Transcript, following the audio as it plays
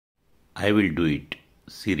I will do it.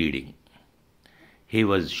 See reading. He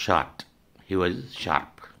was short. He was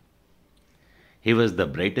sharp. He was the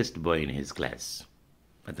brightest boy in his class.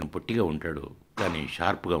 అతను పొట్టిగా ఉంటాడు, కానీ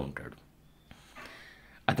షార్ప్గా ఉంటాడు.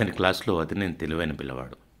 అతని క్లాస్లో అతనే తెలివైన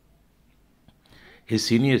పిల్లవాడు. His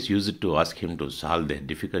seniors used to ask him to solve the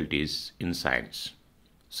difficulties in science.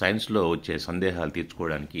 సైన్స్లో వచ్చే సందేహాలు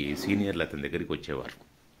తీర్చుకోవడానికి సీనియర్లు అతని దగ్గరికి వచ్చేవారు.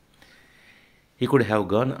 He could have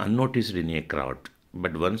gone unnoticed in a crowd,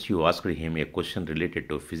 but once you asked him a question related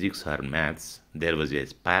to physics or maths, there was a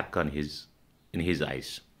spark in his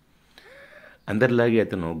eyes. అందరిలాగే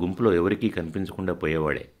అతను గుంపులో ఎవరికీ కనిపించకుండా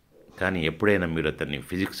పోయేవాడే. కానీ ఎప్పుడైనా మీరు అతన్ని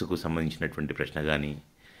ఫిజిక్స్కు సంబంధించినటువంటి ప్రశ్న కానీ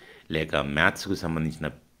లేక మ్యాథ్స్కు సంబంధించిన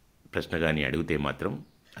ప్రశ్న కానీ అడిగితే మాత్రం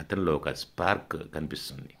అతనిలో ఒక స్పార్క్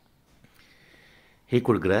కనిపిస్తుంది. He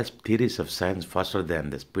could grasp theories of science faster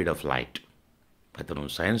than the speed of light. అతను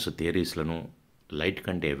సైన్స్ థియరీస్లను లైట్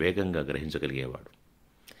కంటే వేగంగా గ్రహించగలిగేవాడు.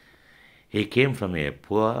 He came from A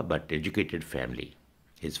poor but educated family.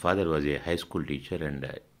 His father was a high school teacher and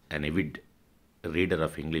an Avid reader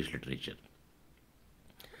of English literature.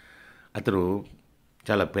 అతను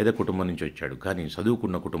చాలా పేద కుటుంబం నుంచి వచ్చాడు, కానీ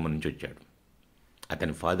చదువుకున్న కుటుంబం నుంచి వచ్చాడు.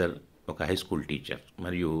 అతని ఫాదర్ ఒక హై స్కూల్ టీచర్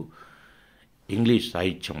మరియు ఇంగ్లీష్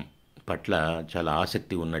సాహిత్యం పట్ల చాలా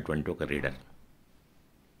ఆసక్తి ఉన్నటువంటి ఒక రీడర్.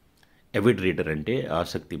 ఎవిడ్ రీడర్ అంటే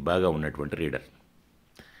ఆసక్తి బాగా ఉన్నటువంటి reader.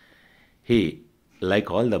 He, like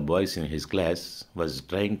all the boys in his class, was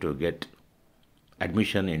trying to get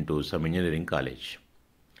admission in to some engineering college.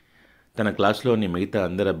 తన క్లాస్లోని మిగతా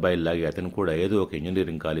అందరి అబ్బాయిల్లాగే అతను కూడా ఏదో ఒక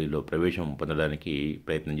ఇంజనీరింగ్ కాలేజీలో ప్రవేశం పొందడానికి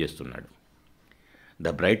ప్రయత్నం చేస్తున్నాడు.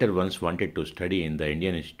 The brighter once wanted to study in the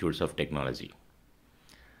Indian institutes of technology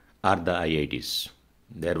are the IITs.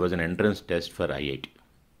 There was an entrance test for IIT.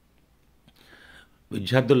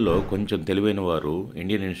 విద్యార్థుల్లో కొంచెం తెలివైన వారు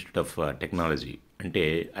ఇండియన్ ఇన్స్టిట్యూట్ ఆఫ్ టెక్నాలజీ అంటే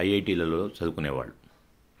ఐఐటీలలో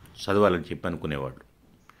చదవాలని చెప్పి అనుకునేవాళ్ళు.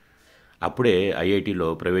 అప్పుడే ఐఐటీలో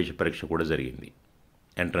ప్రవేశ పరీక్ష కూడా జరిగింది,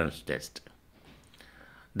 entrance test.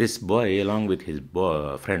 This boy along with his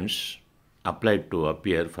friends applied to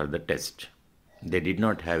appear for the test. They did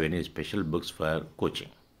not have any special books for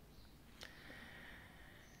coaching.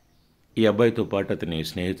 ఈ అబ్బాయితో పాటు అతని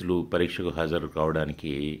స్నేహితులు పరీక్షకు హాజరు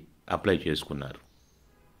కావడానికి అప్లై చేసుకున్నారు.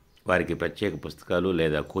 వారికి ప్రత్యేక పుస్తకాలు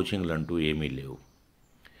లేదా కోచింగ్లు అంటూ ఏమీ లేవు.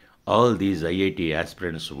 All these IIT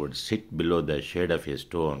aspirants would SIT below the shade of a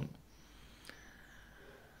stone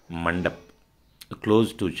mandap close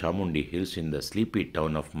to Chamundi hills in the sleepy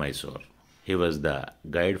town of Mysore. He was the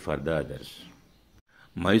guide for the others.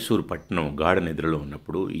 Mysore పట్టణం గాఢ నిద్రలో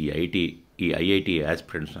ఉన్నప్పుడు ఈ ఐఐటి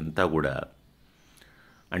ఆస్పిరెంట్స్ అంతా కూడా,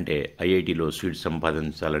 అంటే ఐఐటిలో సీట్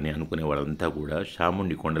సంపాదించాలని అనుకునే వాళ్ళంతా కూడా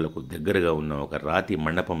చాముండి కొండలకు దగ్గరగా ఉన్న ఒక రాతి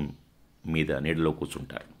మండపం మీద నీడలో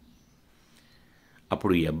కూర్చుంటారు.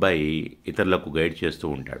 అప్పుడు ఈ అబ్బాయి ఇతరులకు గైడ్ చేస్తూ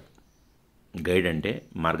ఉంటాడు. గైడ్ అంటే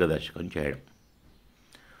మార్గదర్శకం చేయడం.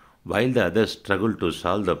 While the others struggle to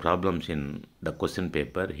solve the problems in the question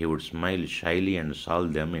paper, he would smile shyly and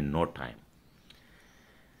solve them in no time.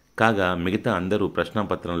 కాగా మిగతా అందరూ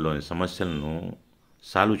ప్రశ్నపత్రంలోని సమస్యలను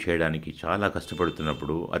సాల్వ్ చేయడానికి చాలా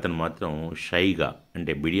కష్టపడుతున్నప్పుడు అతను మాత్రం షైగా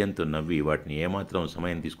అంటే బిడియంతో నవ్వి వాటిని ఏమాత్రం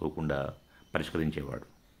సమయం తీసుకోకుండా పరిష్కరించేవాడు.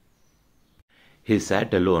 He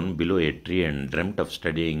short alone below a tree and dreamt of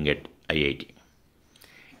studying at IIT.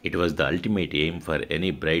 It was the ultimate aim for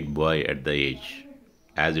any bright bye at the age,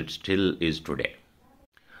 as it still is today.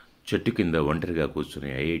 చెట్టు కింద ఒంటరిగా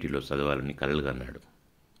కూర్చుని ఐఐటిలో చదవాలని కలలుగా అన్నాడు.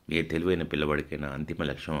 ఏ తెలివైన పిల్లవాడికైనా అంతిమ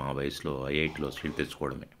లక్ష్యం ఆ వయసులో ఐఐటిలో సీట్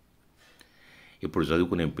తెచ్చుకోవడమే. ఇప్పుడు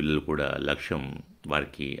చదువుకునే పిల్లలు కూడా లక్ష్యం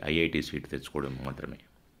వారికి ఐఐటి సీట్ తెచ్చుకోవడం మాత్రమే.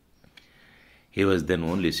 He was then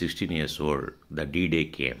only 16 years old. The D-Day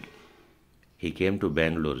came. He came to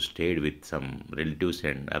Bengaluru, stayed with some relatives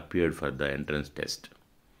and appeared for the entrance test.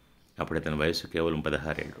 అప్పుడు అతని వయసు కేవలం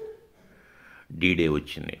 16 ఏళ్ళు. D-Day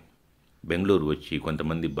వచ్చింది. బెంగళూరు వచ్చి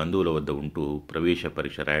కొంతమంది బంధువుల వద్ద ఉంటూ ప్రవేశ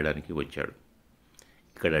పరీక్ష రాయడానికి వచ్చాడు.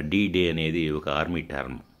 ఇక్కడ D-Day అనేది ఒక ఆర్మీ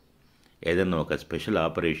టర్మ్. ఏదన్నా ఒక స్పెషల్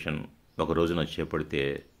ఆపరేషన్ ఒక రోజున చేపడితే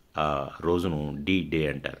ఆ రోజును D-Day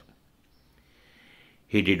అంటారు.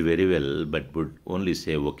 He did very well but would only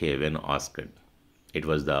say okay when asked. It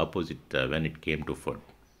was the opposite when it came to food.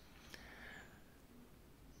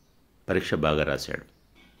 పరీక్ష బాగా రాశాడు,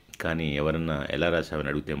 కానీ ఎవరన్నా ఎలా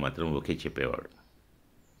రాశావని అడిగితే మాత్రం ఓకే చెప్పేవాడు.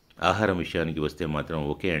 ఆహారం విషయానికి వస్తే మాత్రం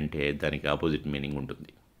ఓకే అంటే దానికి ఆపోజిట్ మీనింగ్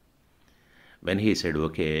ఉంటుంది. When he said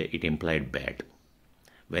okay, it implied bad.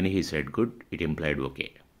 When he said good, it implied okay.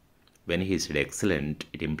 When he said excellent,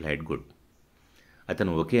 it implied good.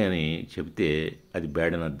 అతను ఓకే అని చెబితే అది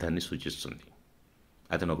బ్యాడ్ అని అర్థాన్ని సూచిస్తుంది.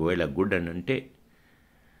 అతను ఒకవేళ గుడ్ అని అంటే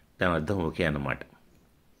దాని అర్థం ఓకే అన్నమాట.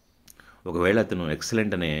 ఒకవేళ అతను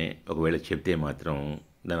ఎక్సలెంట్ అనే ఒకవేళ చెప్తే మాత్రం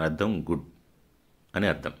దాని అర్థం గుడ్ అని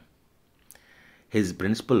అర్థం. His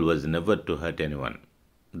principal was never to hurt anyone.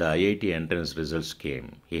 The IIT entrance results came.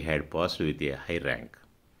 He had passed with a high rank.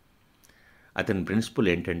 అతని ప్రిన్సిపల్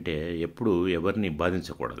ఏంటంటే ఎప్పుడూ ఎవరిని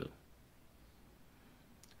బాధించకూడదు.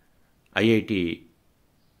 ఐఐటి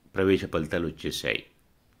ప్రవేశ ఫలితాలు వచ్చేసాయి.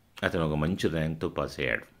 అతను ఒక మంచి ర్యాంక్తో పాస్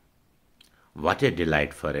అయ్యాడు. What a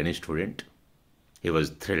delight for any student. He was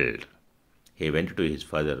thrilled. He went to his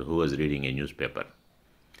father who was reading A news paper.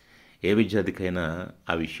 ఏ విద్యార్థికైనా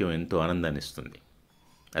ఆ విషయం ఎంతో ఆనందాన్ని ఇస్తుంది.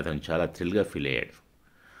 అతను చాలా థ్రిల్గా ఫీల్ అయ్యాడు.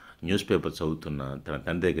 న్యూస్ పేపర్ చదువుతున్న తన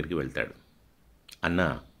తండ్రి దగ్గరికి వెళ్తాడు. అన్నా,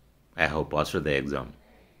 I have passed the exam.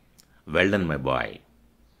 Well done my boy.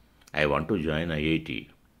 I want to join IIT.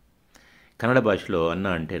 Kannada భాషలో అన్న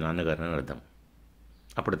అంటే నాన్నగారు అని అర్థం.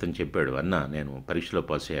 అప్పుడు అతను చెప్పాడు, అన్న నేను పరీక్షలో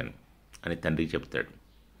పాస్ అయ్యాను అని తండ్రికి చెప్తాడు.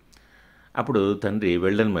 అప్పుడు తండ్రి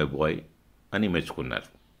వెల్ డన్ మై బాయ్ అని మెచ్చుకున్నారు.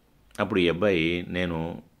 అప్పుడు ఈ అబ్బాయి నేను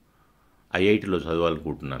ఐఐటిలో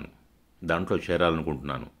చదవాలనుకుంటున్నాను, దాంట్లో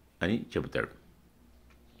చేరాలనుకుంటున్నాను అని చెబుతాడు.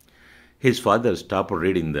 His father stop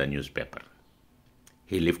reading the news paper.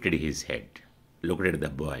 He lifted his head, looked at the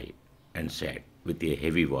boy and said with a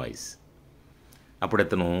heavy voice. అప్పుడు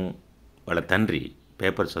అతను వాళ్ళ తండ్రి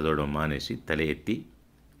పేపర్ చదవడం మానేసి తల ఎత్తి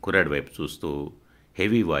కుర్రాడి వైపు చూస్తూ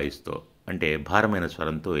హెవీ వాయిస్తో అంటే భారమైన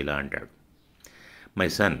స్వరంతో ఇలా అంటాడు, my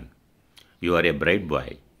son, you are a bright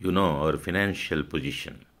bye. You know hour financial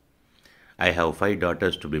position. I have 5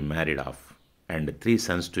 daughters to be married off and 3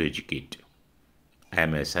 sons to educate. I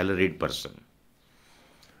am a salaried person.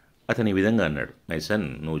 అతను ఈ విధంగా అన్నాడు, మై సన్,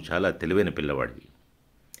 నువ్వు చాలా తెలివైన పిల్లవాడివి,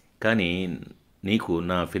 కానీ నీకు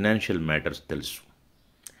నా ఫినాన్షియల్ మ్యాటర్స్ తెలుసు.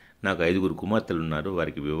 నాకు 5 కుమార్తెలు ఉన్నారు,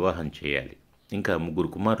 వారికి వివాహం చేయాలి. ఇంకా 3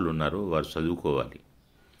 కుమారులు ఉన్నారు, వారు చదువుకోవాలి.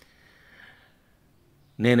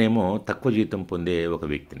 నేనేమో తక్కువ జీతం పొందే ఒక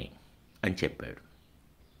వ్యక్తిని అని చెప్పాడు.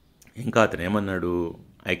 ఇంకా అతను ఏమన్నాడు,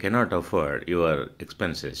 I cannot afford your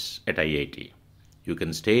expenses at IIT. You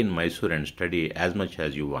can stay in Mysore and study as much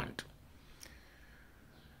as you want.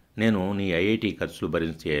 నేను నీ ఐఐటి ఖర్చులు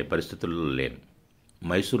భరించే పరిస్థితుల్లో లేను.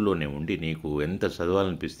 మైసూర్లోనే ఉండి నీకు ఎంత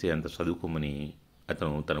చదవాలనిపిస్తే అంత చదువుకోమని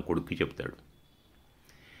అతను తన కొడుక్కి చెప్తాడు.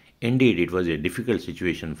 Indeed, it was a difficult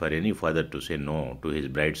situation for any father to say no to his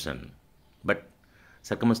bright son, but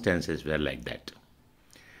circumstances were like that.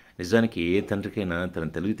 నిజానికి ఏ తండ్రికైనా తన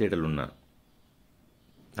తెలివితేటలున్న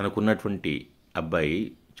తనకున్నటువంటి అబ్బాయి,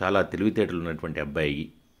 చాలా తెలివితేటలు ఉన్నటువంటి అబ్బాయి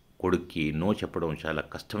కొడుక్కి నో చెప్పడం చాలా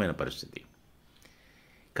కష్టమైన పరిస్థితి.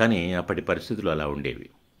 కానీ అప్పటి పరిస్థితులు అలా ఉండేవి.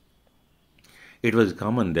 It was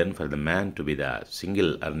common then for the man to be the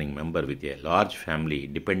single earning member with a large family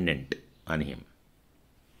dependent on him.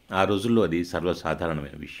 ఆ రోజుల్లో అది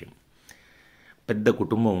సర్వసాధారణమైన విషయం. పెద్ద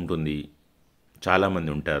కుటుంబం ఉంటుంది,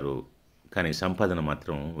 చాలామంది ఉంటారు, కానీ సంపాదన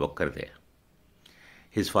మాత్రం ఒక్కరిదే.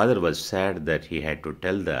 His father was sad that he had to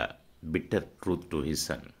tell the bitter truth to his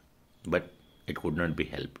son, but it could not be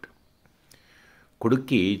helped.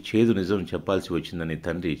 కొడుక్కి చేదు నిజం చెప్పాల్సి వచ్చిందని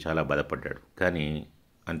తండ్రి చాలా బాధపడ్డాడు, కానీ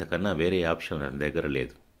అంతకన్నా వేరే ఆప్షన్ తన దగ్గర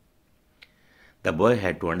లేదు. The boy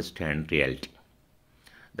had to understand reality.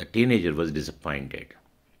 The teenager was disappointed.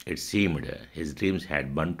 It seemed his dreams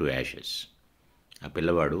had burned to ashes. ఆ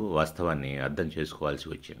పిల్లవాడు వాస్తవాన్ని అర్థం చేసుకోవాల్సి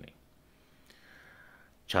వచ్చింది.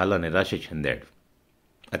 చాలా నిరాశ చెందాడు.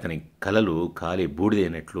 అతని కలలు కాలి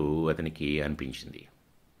బూడిదైనట్లు అతనికి అనిపించింది.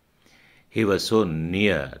 He was so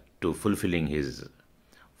near to fulfilling his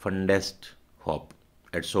ఫండెస్ట్ hope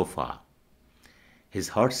at so far.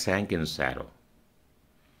 His heart శాంక్ in sorrow.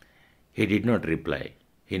 He did not reply.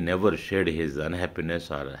 He never shared his unhappiness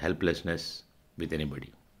are helplessness with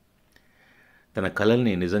anybody. తన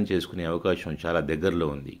కలల్ని నిజం చేసుకునే అవకాశం చాలా దగ్గరలో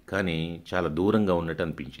ఉంది, కానీ చాలా దూరంగా ఉన్నట్టు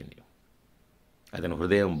అనిపించింది. అతని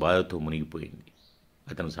హృదయం బాధతో మునిగిపోయింది.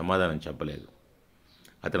 అతను సమాధానం చెప్పలేదు.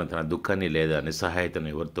 అతను తన దుఃఖాన్ని లేదా నిస్సహాయతను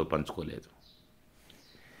ఎవరితో పంచుకోలేదు.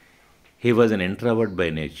 He was an introvert by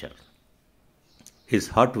nature. His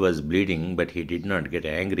heart was bleeding, but he did not get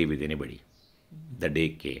angry with anybody. The day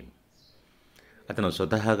came. అతను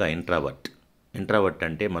స్వతహాగా ఇంట్రావర్ట్. ఇంట్రావర్ట్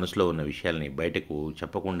అంటే మనసులో ఉన్న విషయాల్ని బయటకు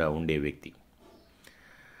చెప్పకుండా ఉండే వ్యక్తి.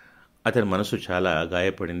 అతని మనసు చాలా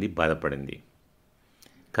గాయపడింది, బాధపడింది,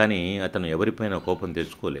 కానీ అతను ఎవరిపైన కోపం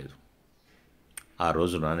తెచ్చుకోలేదు. ఆ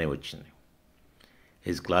రోజు రానే వచ్చింది.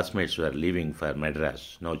 His classmates were leaving for Madras,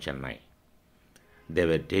 no Chennai. They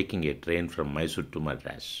were taking a train from Mysore to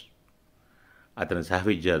Madras. అతని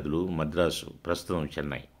సహవిద్యార్థులు మద్రాసు, ప్రస్తుతం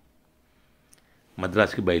చెన్నై,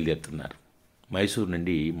 మద్రాసుకి బయలుదేరుతున్నారు. మైసూర్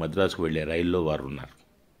నుండి మద్రాసుకు వెళ్ళే రైల్లో వారు ఉన్నారు.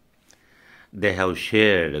 They have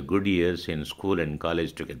shared good years in school and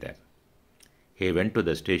college together. He went to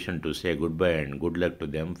the station to say goodbye and good luck to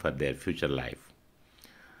them for their future life.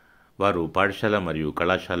 వారు పాఠశాల మరియు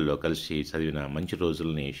కళాశాలలో కలిసి చదివిన మంచి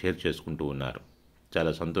రోజుల్ని షేర్ చేసుకుంటూ ఉన్నారు.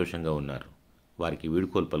 చాలా సంతోషంగా ఉన్నారు. వారికి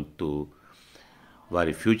వీడ్కోలు పలుకుతూ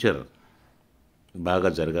వారి ఫ్యూచర్ బాగా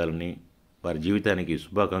జరగాలని, వారి జీవితానికి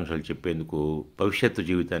శుభాకాంక్షలు చెప్పేందుకు, భవిష్యత్తు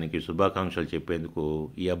జీవితానికి శుభాకాంక్షలు చెప్పేందుకు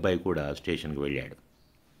ఈ అబ్బాయి కూడా స్టేషన్కి వెళ్ళాడు.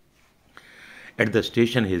 At the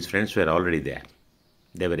station his friends where already there.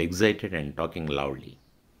 They were excited and talking loudly.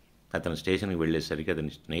 అతను స్టేషన్కి వెళ్ళేసరికి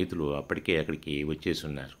అతని స్నేహితులు అప్పటికే అక్కడికి వచ్చేసి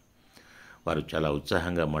ఉన్నారు. వారు చాలా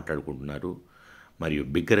ఉత్సాహంగా మాట్లాడుకుంటున్నారు మరియు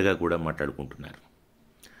బిగ్గరగా కూడా మాట్లాడుకుంటున్నారు.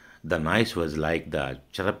 The noise was like the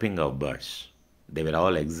చరపింగ్ of birds. They were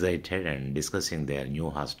all excited and discussing their new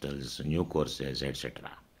hostels, new courses, etc.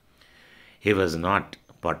 He was not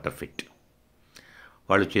part of it.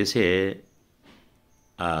 వాళ్ళు చేసే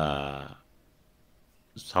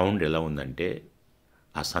సౌండ్ ఎలా ఉందంటే,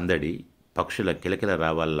 ఆ సందడి పక్షుల కిలకిల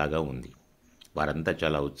రావాల్లాగా ఉంది. వారంతా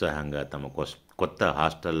చాలా ఉత్సాహంగా తమ కొత్త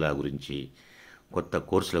హాస్టళ్ళ గురించి, కొత్త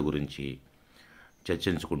కోర్సుల గురించి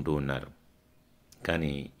చర్చించుకుంటూ ఉన్నారు.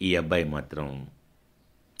 కానీ ఈ అబ్బాయి మాత్రం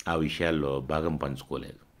ఆ విషయాల్లో భాగం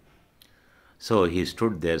పంచుకోలేదు. So he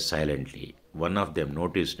stood there silently. One of them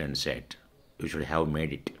noticed and said, you should have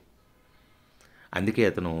made it. అందుకే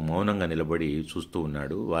అతను మౌనంగా నిలబడి చూస్తూ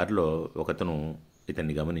ఉన్నాడు. వారిలో ఒకతను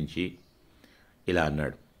ఇతన్ని గమనించి ఇలా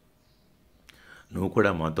అన్నాడు, నువ్వు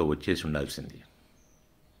కూడా మాతో వచ్చేసి ఉండాల్సింది.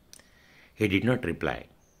 He did not reply.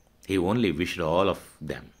 He only wished all of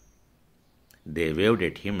them. They waived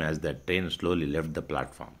at him as the train slowly left the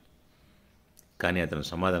platform. కానీ అతను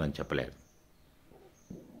సమాధానం చెప్పలేదు.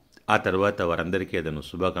 ఆ తర్వాత వారందరికీ అతను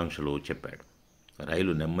శుభాకాంక్షలు చెప్పాడు.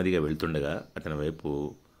 రైలు నెమ్మదిగా వెళ్తుండగా అతని వైపు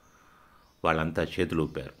వాళ్ళంతా చేతులు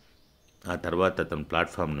ఊపారు. ఆ తర్వాత అతను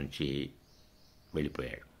ప్లాట్ఫామ్ నుంచి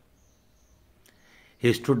వెళ్ళిపోయాడు.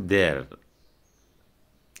 He stood there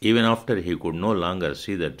even after he could no longer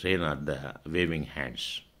see the train or the weaving hands.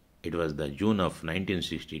 It was the June of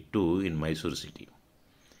 1962 in Mysore city.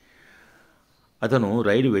 అతను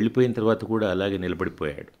రైలు వెళ్ళిపోయిన తర్వాత కూడా అలాగే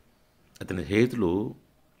నిలబడిపోయాడు. అతని చేతులు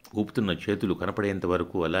ఊపుతున్న చేతులు కనపడేంత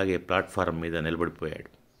వరకు అలాగే ప్లాట్ఫారం మీద నిలబడిపోయాడు.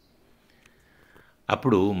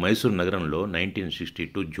 అప్పుడు మైసూర్ నగరంలో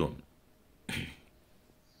 1962 June.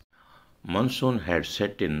 Monsoon had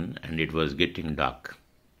set in and it was getting dark.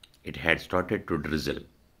 It had started to drizzle.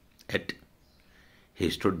 At he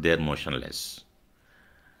stood there motionless.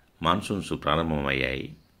 Monsoons ప్రారంభమయ్యాయి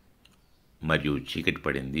మరియు చీకటి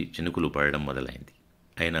పడింది. చినుకులు పడడం మొదలైంది.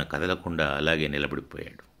 అయినా కదలకుండా అలాగే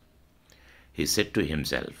నిలబడిపోయాడు. He said to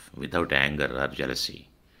himself without anger are jealousy,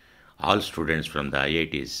 all students from the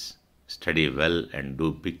IITs study well and do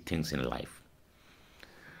big things in life.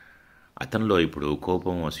 అతనిలో ఇప్పుడు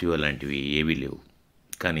కోపం, అసూయ లాంటివి ఏవీ లేవు.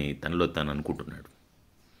 కానీ తనలో తాను అనుకుంటున్నాడు,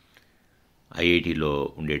 ఐఐటీలో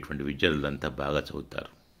ఉండేటువంటి విద్యార్థులంతా బాగా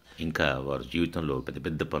చదువుతారు, ఇంకా వారు జీవితంలో పెద్ద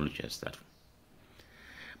పెద్ద పనులు చేస్తారు.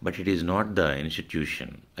 But it is not the institution.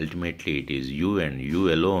 Ultimately, it is you and you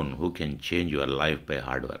alone who can change your life by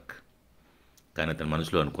hard work. కానీ అతను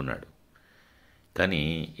మనసులో అనుకున్నాడు, కానీ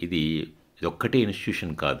ఇది ఒక్కటే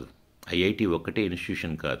ఇన్స్టిట్యూషన్ కాదు, ఐఐటి ఒక్కటే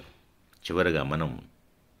ఇన్స్టిట్యూషన్ కాదు. చివరగా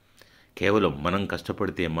కేవలం మనం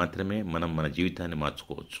కష్టపడితే మాత్రమే మనం మన జీవితాన్ని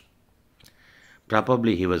మార్చుకోవచ్చు.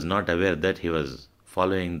 Probably he was not aware that he was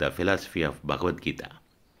following the philosophy of Bhagavad-gita.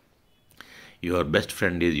 Your best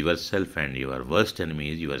friend is your self and your worst enemy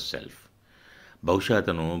is your self. బహుశా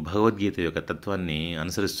అతను భగవద్గీత యొక్క తత్వాన్ని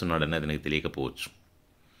అనుసరిస్తున్నాడని అతనికి తెలియకపోవచ్చు.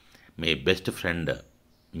 మీ బెస్ట్ ఫ్రెండ్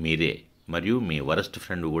మీరే మరియు మీ వరస్ట్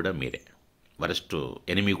ఫ్రెండ్ కూడా మీరే, వరస్ట్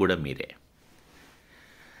ఎనిమీ కూడా మీరే.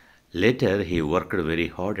 Later he worked very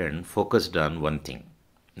hard and focused on one thing,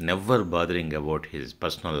 never bothering about his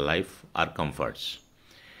personal life or comforts.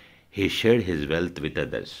 He shared his wealth with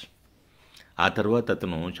others. ఆ తర్వాత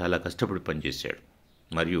అతను చాలా కష్టపడి పనిచేశాడు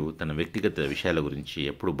మరియు తన వ్యక్తిగత విషయాల గురించి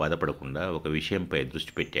ఎప్పుడూ బాధపడకుండా ఒక విషయంపై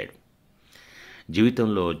దృష్టి పెట్టాడు.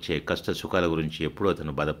 జీవితంలో వచ్చే కష్ట సుఖాల గురించి ఎప్పుడూ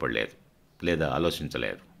అతను బాధపడలేదు లేదా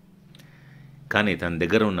ఆలోచించలేదు. కానీ తన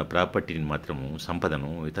దగ్గర ఉన్న ప్రాపర్టీని మాత్రము,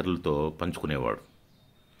 సంపదను ఇతరులతో పంచుకునేవాడు.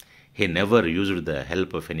 He never used the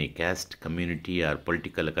help of any caste, community or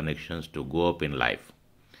political connections to go up in life.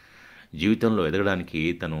 జీవితంలో ఎదగడానికి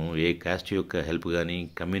తను ఏ కాస్ట్ యొక్క హెల్ప్ కానీ,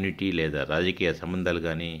 కమ్యూనిటీ లేదా రాజకీయ సంబంధాలు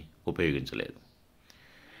కానీ ఉపయోగించలేదు.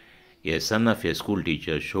 ఏ son of A school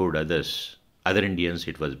teacher showed other Indians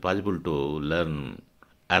it was possible to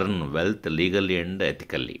earn wealth legally and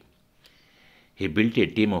ethically. He built a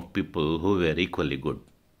team of people who were equally good.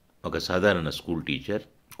 ఒక సాధారణ స్కూల్ టీచర్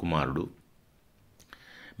కుమారుడు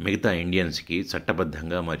మిగతా ఇండియన్స్కి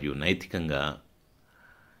చట్టబద్ధంగా మరియు నైతికంగా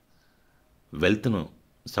వెల్త్ను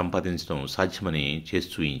సంపాదించడం సాధ్యమని చేసి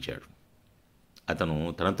చూయించాడు. అతను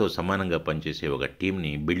తనతో సమానంగా పనిచేసే ఒక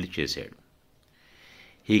టీంని బిల్డ్ చేశాడు.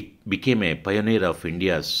 He became a pioneer of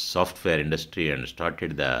India's software industry and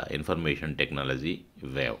started the information technology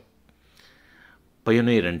wave.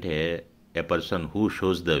 Pioneer అంటే a person who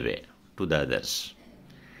shows the way to the others.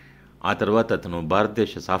 ఆ తర్వాత అతను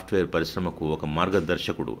భారతదేశ సాఫ్ట్వేర్ పరిశ్రమకు ఒక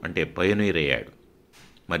మార్గదర్శకుడు అంటే పయోనీర్ అయ్యాడు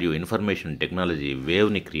మరియు ఇన్ఫర్మేషన్ టెక్నాలజీ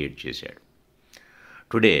వేవ్ని క్రియేట్ చేశాడు.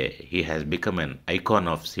 Today he has become an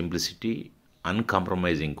icon of simplicity,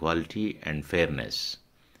 uncompromising quality and fairness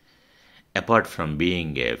apart from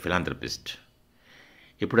being a philanthropist.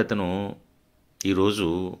 ఇప్పుడు అతను ఈరోజు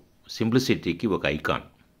సింప్లిసిటీకి ఒక ఐకాన్,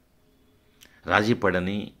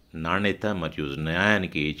 రాజీపడని నాణ్యత మరియు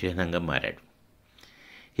న్యాయానికి చిహ్నంగా మారాడు.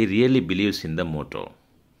 He really believes in the motto,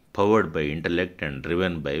 powered by intellect and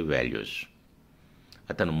driven by values.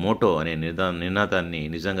 అతను మోటో అనే నినాదాన్ని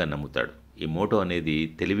నిజంగా నమ్ముతాడు. ఈ మోటో అనేది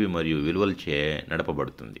తెలివి మరియు విలువలచే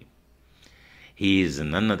నడపబడుతుంది. He is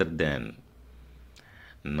none other than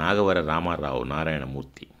Nagavara Ramarao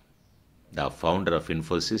Narayanamurthy, the founder of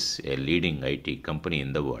Infosys, A leading IT company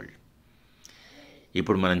in the world.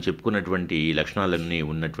 ఇప్పుడు మనం చెప్పుకున్నటువంటి ఈ లక్షణాలన్నీ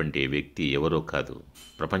ఉన్నటువంటి వ్యక్తి ఎవరో కాదు,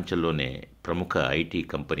 ప్రపంచంలోనే ప్రముఖ ఐటీ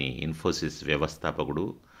కంపెనీ ఇన్ఫోసిస్ వ్యవస్థాపకుడు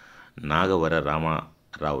నాగవర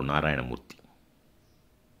రామారావు నారాయణమూర్తి.